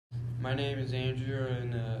My name is Andrew,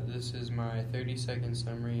 and this is my 30-second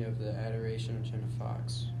summary of the Adoration of Jenna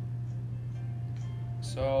Fox.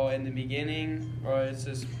 So, in the beginning, it's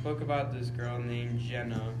this book about this girl named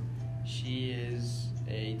Jenna. She is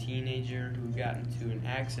a teenager who got into an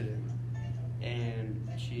accident, and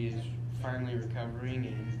she is finally recovering,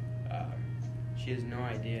 and she has no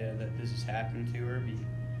idea that this has happened to her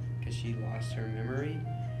because she lost her memory,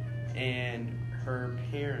 and her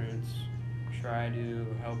parents try to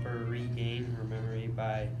help her regain her memory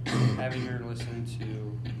by having her listen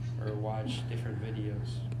to or watch different videos.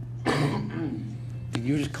 Did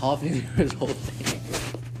you just cough through this whole thing?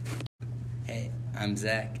 Hey, I'm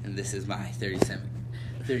Zach, and this is my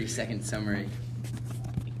 30-second summary.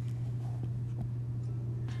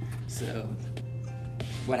 So,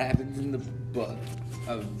 what happens in the book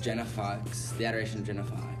of Jenna Fox, The Adoration of Jenna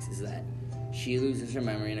Fox, is that she loses her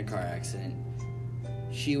memory in a car accident.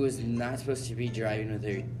 She was not supposed to be driving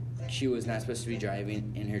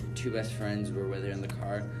and her two best friends were with her in the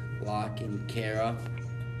car, Locke and Kara.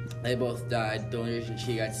 They both died. The only reason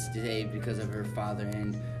she got saved because of her father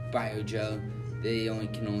and Bio Joe. They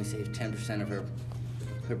can only save 10% of her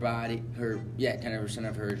body, 10%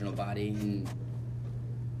 of her original body. And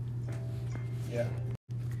yeah.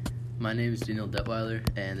 My name is Daniel Detweiler,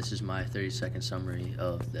 and this is my 30-second summary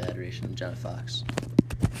of the Adoration of Jenna Fox.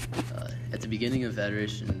 At the beginning of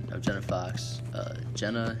Adoration of Jenna Fox,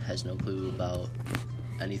 Jenna has no clue about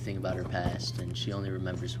anything about her past, and she only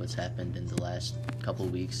remembers what's happened in the last couple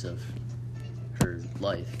weeks of her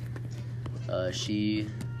life. She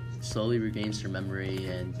slowly regains her memory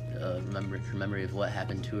and her memory of what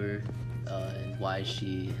happened to her and why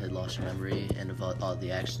she had lost her memory, and of all the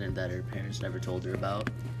accident that her parents never told her about,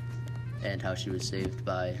 and how she was saved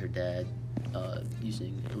by her dad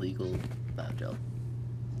using illegal biogel.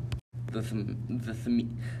 The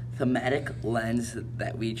thematic lens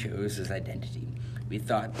that we chose is identity. We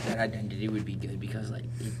thought that identity would be good because,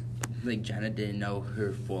 Jenna didn't know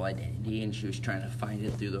her full identity, and she was trying to find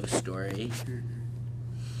it through those stories.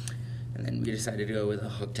 And then we decided to go with a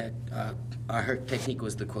hook our hook technique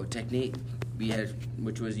was the quote technique.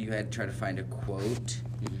 Which was you had to try to find a quote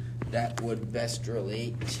that would best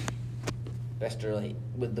relate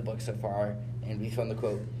with the book so far, and we found the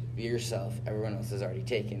quote, "Be yourself, everyone else is already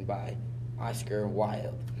taken," by Oscar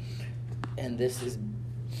Wilde. And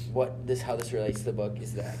how this relates to the book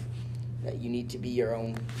is that you need to be your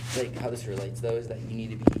own, how this relates though is that you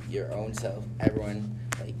need to be your own self, everyone,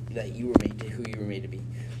 that you were made to, who you were made to be.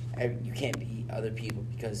 You can't be other people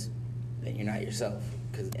because then you're not yourself,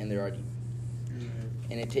 and they're already,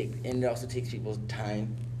 and it also takes people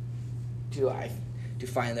time to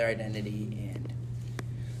find their identity. And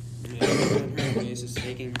in her case, it's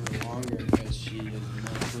taking her longer because she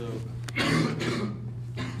has no clue.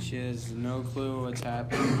 She has no clue what's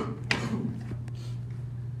happening.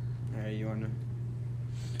 Alright, you wanna?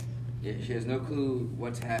 Yeah, she has no clue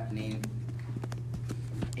what's happening,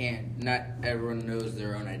 and not everyone knows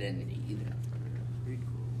their own identity either.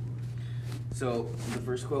 So the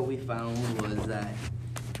first quote we found was that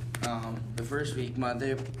the first week,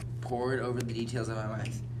 Mother poured over the details of my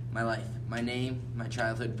life, my name, my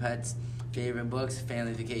childhood pets, favorite books,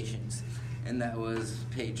 family vacations. And that was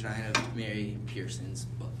page 9 of Mary Pearson's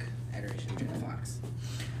book, Adoration of Jenna Fox.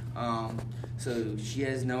 So she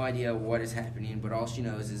has no idea what is happening, but all she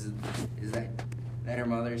knows is that her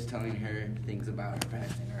mother is telling her things about her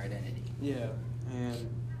past and her identity. Yeah, and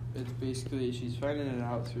it's basically she's finding it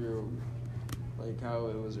out through how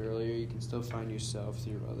it was earlier. You can still find yourself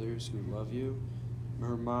through others who love you.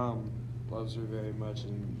 Her mom loves her very much,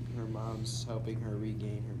 and her mom's helping her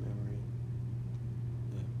regain her memory.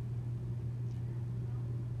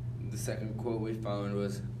 The second quote we found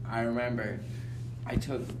was, "I remember, I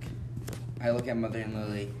look at Mother and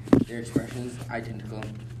Lily, their expressions identical,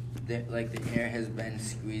 the air has been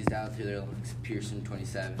squeezed out through their lungs." Pearson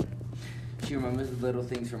 27. She remembers little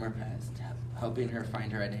things from her past, helping her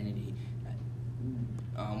find her identity.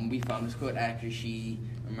 We found this quote after she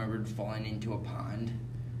remembered falling into a pond,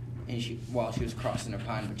 and while she was crossing a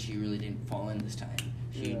pond, but she really didn't fall in this time.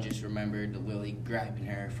 She just remembered Lily grabbing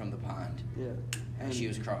her from the pond. Yeah. And she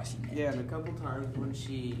was crossing it. Yeah, and a couple times when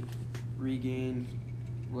she regained,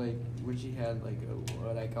 when she had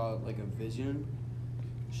what I call it, a vision,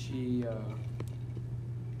 she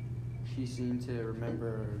seemed to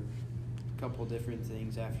remember a couple different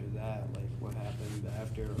things after that, what happened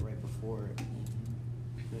after or right before it.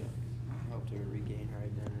 Yeah, helped her regain her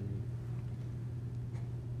identity.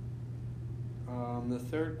 The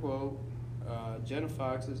third quote, Jenna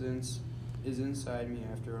Fox is inside me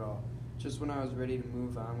after all. Just when I was ready to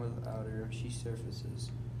move on without her, she surfaces.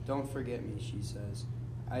 "Don't forget me," she says.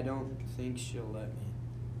 I don't think she'll let me.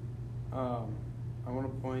 I want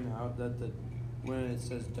to point out that when it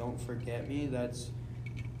says "Don't forget me,"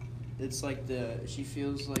 it's like she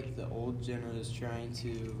feels like the old Jenna is trying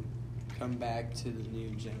to come back to the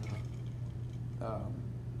new Jenna.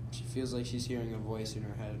 She feels like she's hearing a voice in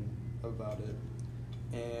her head about it,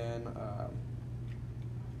 and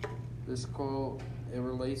this quote, it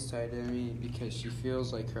relates to identity because she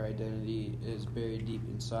feels like her identity is buried deep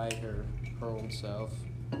inside her old self,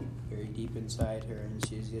 very deep inside her, and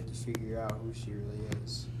she has yet to figure out who she really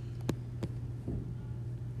is.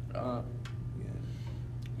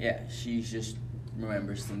 Yeah, she just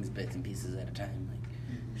remembers things bits and pieces at a time. Like,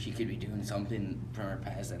 she could be doing something from her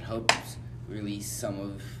past that helps release some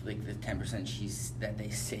of like the 10% that they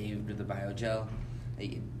saved with the biogel.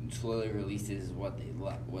 Like, it slowly releases what they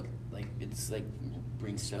it's like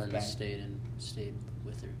brings stuff back. Stayed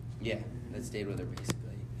with her. Yeah, that stayed with her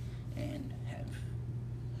basically, and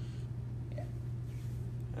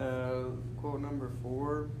Quote number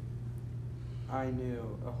 4. I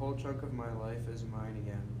knew a whole chunk of my life is mine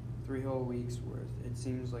again. 3 whole weeks worth. It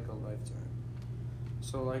seems like a lifetime.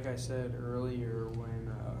 So, like I said earlier, when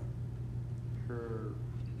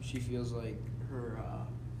she feels like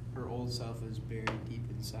her old self is buried deep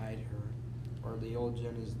inside her, or the old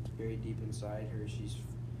Jen is buried deep inside her.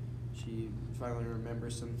 She finally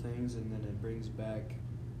remembers some things, and then it brings back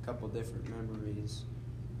a couple different memories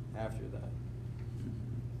after that.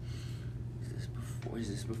 Is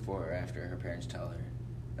this before or after her parents tell her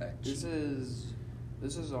that? This is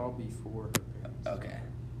all before her parents. Okay.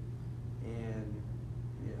 And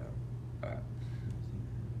yeah.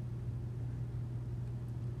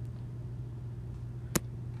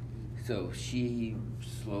 So she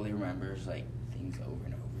slowly remembers like things over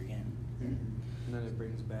and over again. Mm-hmm. And then it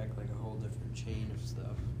brings back like a whole different chain of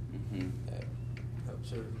stuff that helps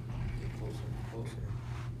her get closer and closer.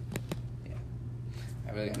 Yeah.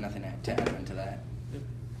 I really got nothing to add on to that. Yep.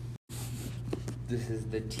 This is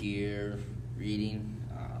the tier reading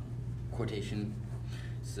quotation.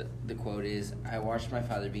 So the quote is, "I watched my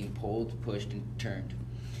father being pulled, pushed, and turned.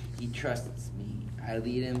 He trusts me. I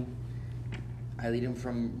lead him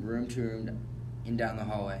from room to room and down the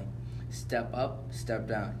hallway. Step up, step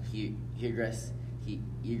down. He integrates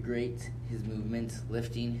his movements,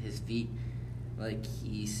 lifting his feet like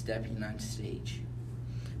he's stepping on stage.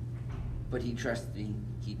 But he trusts me.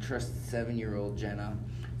 He trusts 7-year-old Jenna.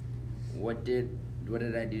 What did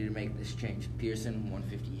I do to make this change?" Pearson,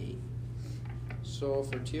 158. So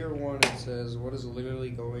for tier 1, it says, "What is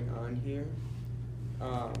literally going on here?"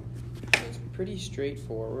 It's pretty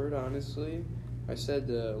straightforward, honestly. I said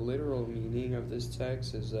the literal meaning of this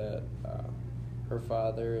text is that her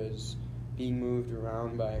father is being moved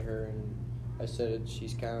around by her, and I said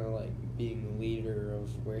she's kind of like being the leader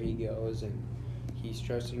of where he goes, and he's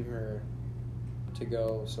trusting her to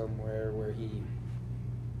go somewhere where he's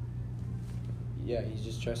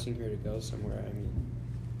just trusting her to go somewhere. I mean,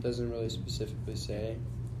 doesn't really specifically say,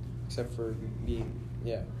 except for being,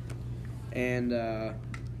 and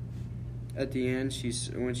at the end,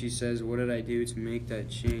 when she says, "What did I do to make that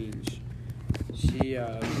change?"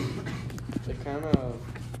 It kind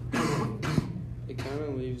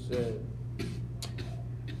of leaves it.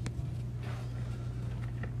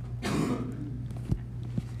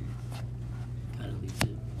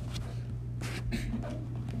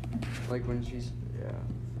 Like when she's,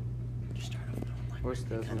 Just start over. What's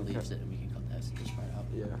the kind of leaves it, and we can cut this part out.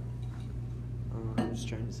 Yeah. I'm just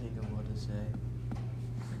trying to think of what to say.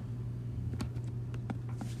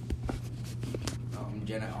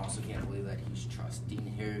 Jenna also can't believe that he's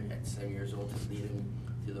trusting her at 7 years old to lead him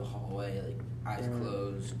through the hallway, like eyes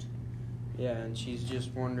closed. Yeah, and she's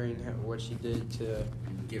just wondering what she did to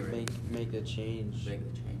make the change. Make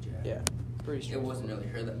the change, Yeah, pretty sure. It wasn't really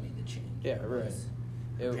her that made the change. Yeah, right.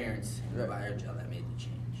 Her parents and the biogel that made the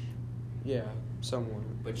change. Yeah, someone.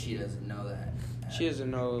 But she doesn't know that. She doesn't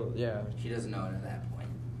know, She doesn't know it at that point.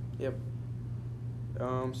 Yep.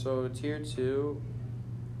 So tier 2,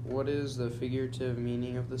 what is the figurative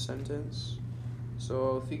meaning of the sentence?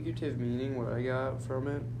 So figurative meaning, what I got from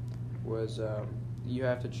it was you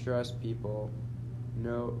have to trust people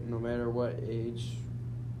no matter what age.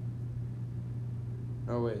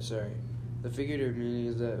 Oh wait, sorry. The figurative meaning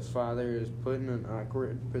is that father is put in an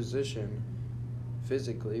awkward position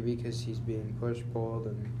physically because he's being pushed, pulled,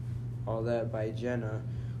 and all that by Jenna,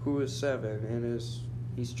 who is 7 and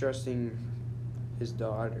he's trusting his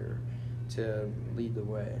daughter to lead the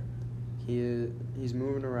way. He's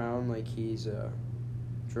moving around like he's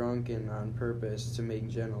drunk and on purpose to make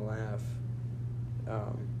Jenna laugh.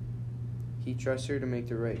 He trusts her to make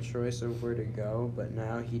the right choice of where to go, but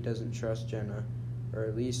now he doesn't trust Jenna or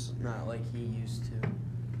at least not like he used to.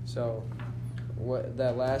 So, what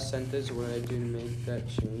that last sentence, what I do to make that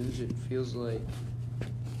change, it feels like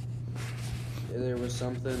there was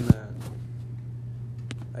something that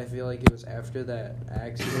I feel like it was after that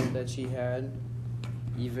accident that she had.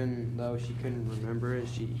 Even though she couldn't remember it,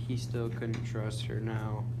 he still couldn't trust her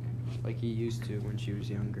now, like he used to when she was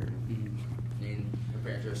younger. Mm-hmm. And her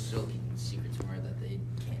parents are still keeping secrets from her that they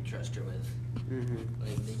can't trust her with. Mm-hmm.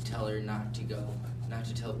 Like they tell her not to go, not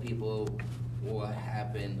to tell people what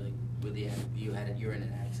happened. Like with you were in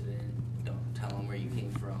an accident. Don't tell them where you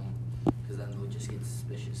came from, because then they'll just get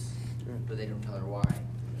suspicious. But they don't tell her why.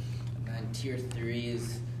 And then tier 3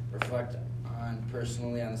 is reflect on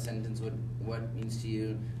personally on the sentence what it means to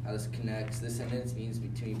you, how this connects. This sentence means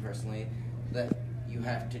to me personally that you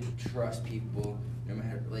have to trust people no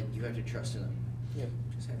matter, like you have to trust in them. Yeah.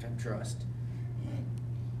 Just have to have trust.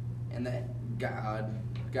 And that God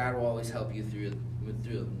will always help you through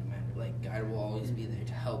them no matter, like God will always be there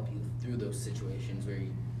to help you through those situations where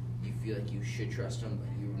you feel like you should trust him but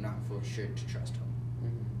you're not fully sure to trust him.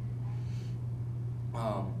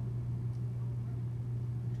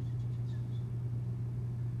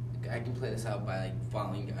 I can play this out by like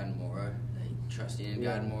following God more, like trusting in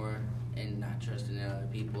God more, and not trusting in other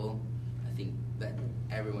people. I think that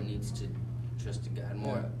everyone needs to trust in God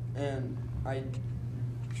more. Yeah. And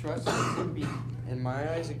trust can be, in my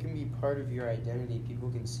eyes, it can be part of your identity. People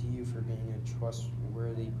can see you for being a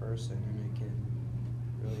trustworthy person, and it can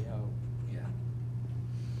really help. Yeah.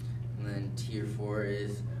 And then tier 4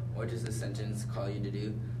 is, what does this sentence call you to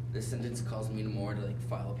do? This sentence calls me more to like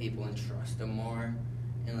follow people and trust them more,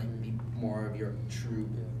 and like be more of your true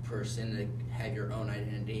person, like have your own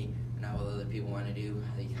identity, not what other people want to do,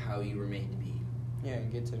 like how you were made to be. Yeah,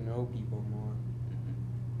 and get to know people more.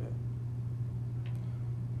 Yeah.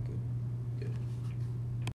 Good.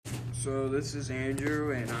 So this is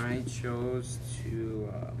Andrew, and I chose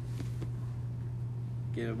to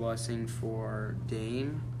get a blessing for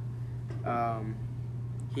Dane.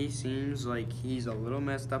 He seems like he's a little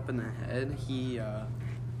messed up in the head. He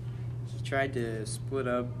tried to split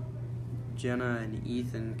up Jenna and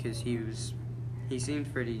Ethan because he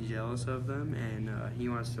seemed pretty jealous of them, and he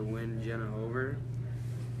wants to win Jenna over.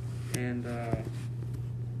 And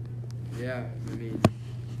yeah, I mean,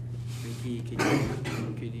 I think he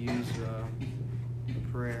could use a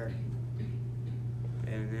prayer.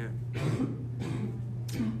 And yeah.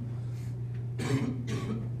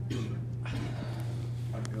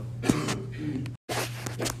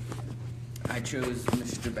 I chose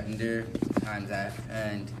Mr. Bender times that,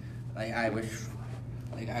 and like I wish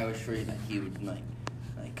for that he would like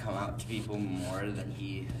come out to people more than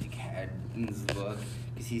he like had in this book,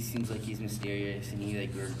 because he seems like he's mysterious and he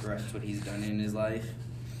like regrets what he's done in his life,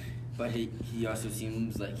 but he also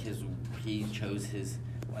seems like he chose his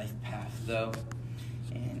life path though,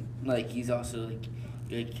 and like he's also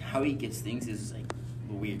like how he gets things is like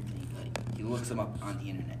a weird thing. Like he looks them up on the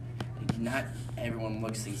internet. Like not everyone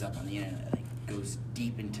looks things up on the internet. Like goes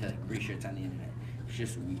deep into like research on the internet. It's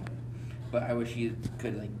just weird. But I wish he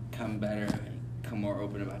could like come better, like, come more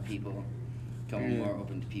open about people, come more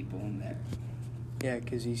open to people and that. Yeah,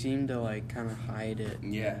 because he seemed to like kind of hide it.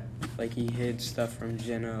 Yeah. Like he hid stuff from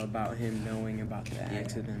Jenna about him knowing about the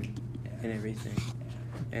accident and everything.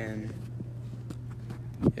 And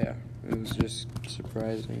yeah, it was just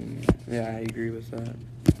surprising. Yeah, I agree with that.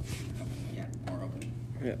 Yeah, more open.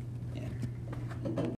 Yeah. Yeah.